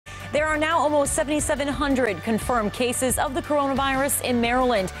There are now almost 7,700 confirmed cases of the coronavirus in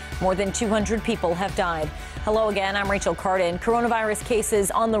Maryland. More than 200 people have died. Hello again, I'm Rachel Cardin. Coronavirus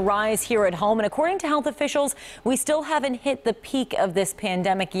cases on the rise here at home, and according to health officials, we still haven't hit the peak of this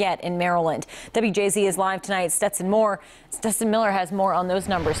pandemic yet in Maryland. WJZ is live tonight. Stetson Miller has more on those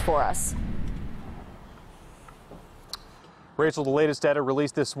numbers for us. Rachel, the latest data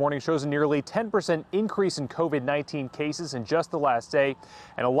released this morning shows a nearly 10% increase in COVID-19 cases in just the last day.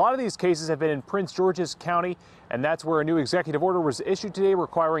 And a lot of these cases have been in Prince George's County, and that's where a new executive order was issued today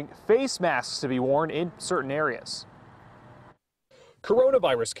requiring face masks to be worn in certain areas.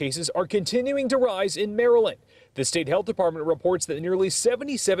 Coronavirus cases are continuing to rise in Maryland. The state health department reports that nearly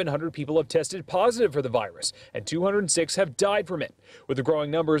 7,700 people have tested positive for the virus and 206 have died from it. With the growing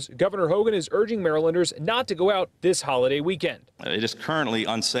numbers, Governor Hogan is urging Marylanders not to go out this holiday weekend. It is currently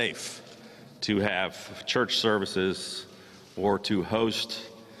unsafe to have church services or to host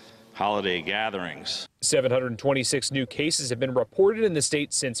holiday gatherings. 726 new cases have been reported in the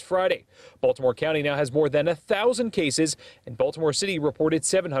state since Friday. Baltimore County now has more than 1,000 cases, and Baltimore City reported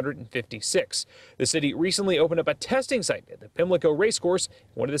 756. The city recently opened up a testing site at the Pimlico Racecourse,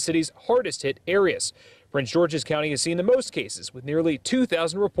 one of the city's hardest hit areas. Prince George's County has seen the most cases, with nearly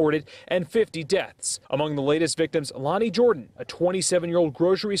 2,000 reported and 50 deaths. Among the latest victims, Lonnie Jordan, a 27-year-old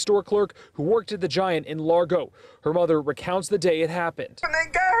grocery store clerk who worked at the Giant in Largo. Her mother recounts the day it happened. When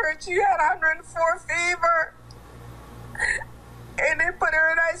they got her, she had 104 fever, and they put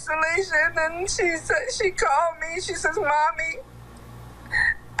her in isolation, and she called me. She says, "Mommy,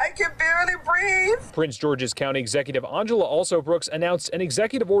 I can barely breathe." Prince George's County Executive Angela Also Brooks announced an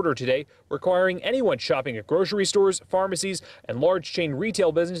executive order today requiring anyone shopping at grocery stores, pharmacies, and large chain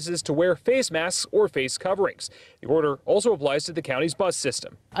retail businesses to wear face masks or face coverings. The order also applies to the county's bus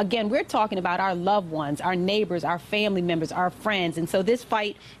system. Again, we're talking about our loved ones, our neighbors, our family members, our friends, and so this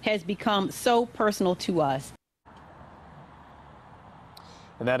fight has become so personal to us.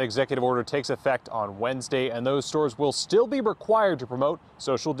 And that executive order takes effect on Wednesday, and those stores will still be required to promote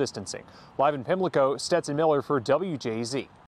social distancing. Live in Pimlico, Stetson Miller for WJZ.